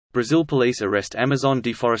Brazil police arrest Amazon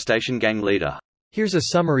deforestation gang leader. Here's a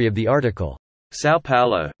summary of the article. São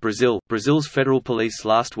Paulo, Brazil. Brazil's federal police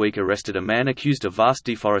last week arrested a man accused of vast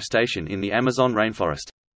deforestation in the Amazon rainforest.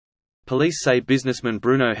 Police say businessman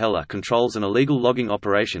Bruno Heller controls an illegal logging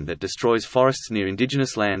operation that destroys forests near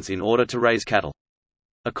indigenous lands in order to raise cattle.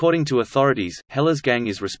 According to authorities, Heller's gang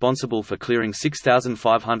is responsible for clearing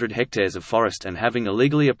 6,500 hectares of forest and having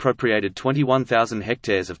illegally appropriated 21,000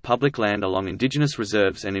 hectares of public land along indigenous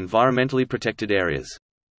reserves and environmentally protected areas.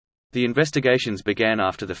 The investigations began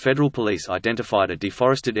after the federal police identified a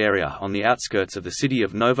deforested area on the outskirts of the city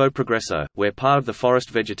of Novo Progresso, where part of the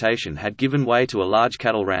forest vegetation had given way to a large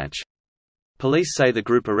cattle ranch. Police say the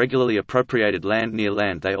group irregularly appropriated land near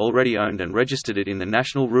land they already owned and registered it in the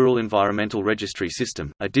National Rural Environmental Registry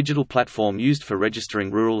System, a digital platform used for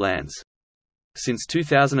registering rural lands. Since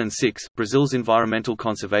 2006, Brazil's Environmental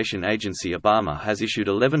Conservation Agency IBAMA has issued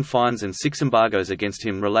 11 fines and 6 embargoes against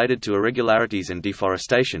him related to irregularities and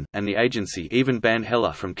deforestation, and the agency even banned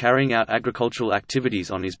Heller from carrying out agricultural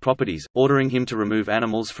activities on his properties, ordering him to remove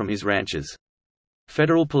animals from his ranches.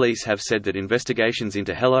 Federal police have said that investigations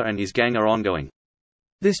into Heller and his gang are ongoing.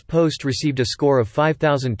 This post received a score of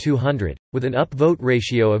 5,200, with an upvote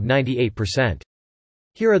ratio of 98%.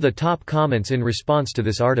 Here are the top comments in response to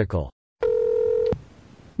this article.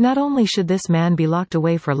 Not only should this man be locked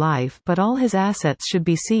away for life, but all his assets should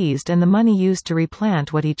be seized and the money used to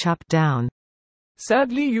replant what he chopped down.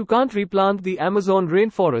 Sadly, you can't replant the Amazon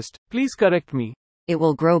rainforest. Please correct me. It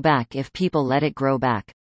will grow back if people let it grow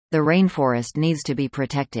back. The rainforest needs to be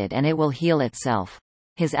protected and it will heal itself.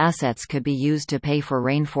 His assets could be used to pay for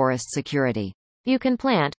rainforest security. You can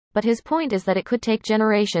plant, but his point is that it could take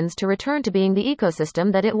generations to return to being the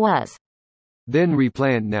ecosystem that it was. Then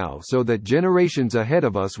replant now so that generations ahead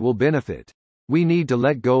of us will benefit. We need to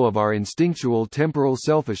let go of our instinctual temporal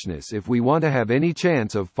selfishness if we want to have any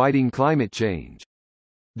chance of fighting climate change.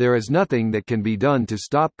 There is nothing that can be done to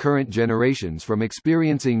stop current generations from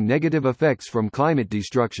experiencing negative effects from climate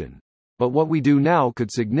destruction. But what we do now could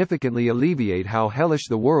significantly alleviate how hellish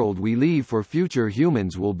the world we leave for future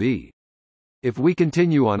humans will be. If we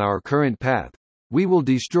continue on our current path, we will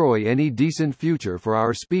destroy any decent future for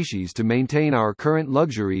our species to maintain our current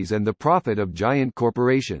luxuries and the profit of giant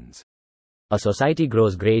corporations. A society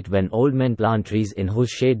grows great when old men plant trees in whose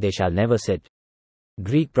shade they shall never sit.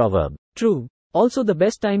 Greek proverb. True. Also, the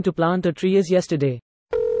best time to plant a tree is yesterday.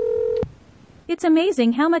 It's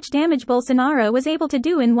amazing how much damage Bolsonaro was able to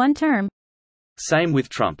do in one term. Same with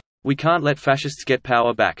Trump. We can't let fascists get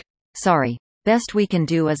power back. Sorry. Best we can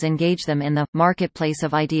do is engage them in the marketplace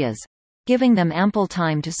of ideas, giving them ample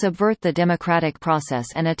time to subvert the democratic process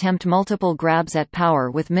and attempt multiple grabs at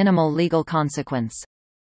power with minimal legal consequence.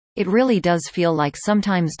 It really does feel like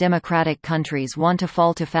sometimes democratic countries want to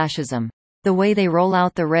fall to fascism. The way they roll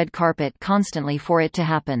out the red carpet constantly for it to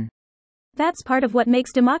happen. That's part of what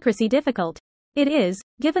makes democracy difficult. It is,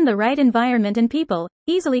 given the right environment and people,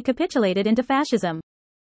 easily capitulated into fascism.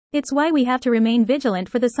 It's why we have to remain vigilant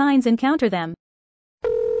for the signs and counter them.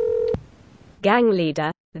 Gang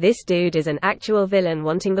leader. This dude is an actual villain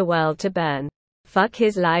wanting the world to burn. Fuck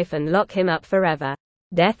his life and lock him up forever.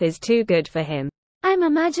 Death is too good for him. I'm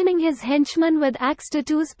imagining his henchmen with axe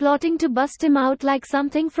tattoos plotting to bust him out like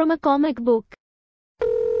something from a comic book.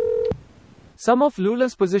 Some of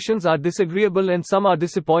Lula's positions are disagreeable and some are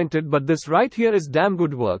disappointed, but this right here is damn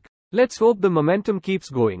good work. Let's hope the momentum keeps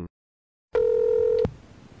going.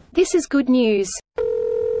 This is good news.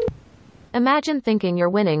 Imagine thinking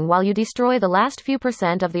you're winning while you destroy the last few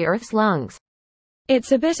 % of the Earth's lungs.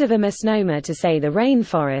 It's a bit of a misnomer to say the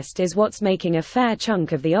rainforest is what's making a fair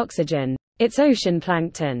chunk of the oxygen. It's ocean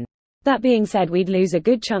plankton. That being said, we'd lose a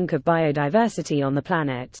good chunk of biodiversity on the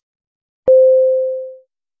planet.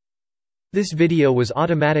 This video was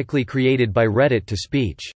automatically created by Reddit to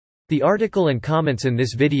speech. The article and comments in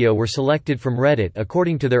this video were selected from Reddit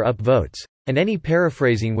according to their upvotes, and any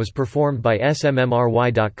paraphrasing was performed by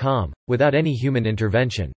smmry.com, without any human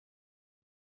intervention.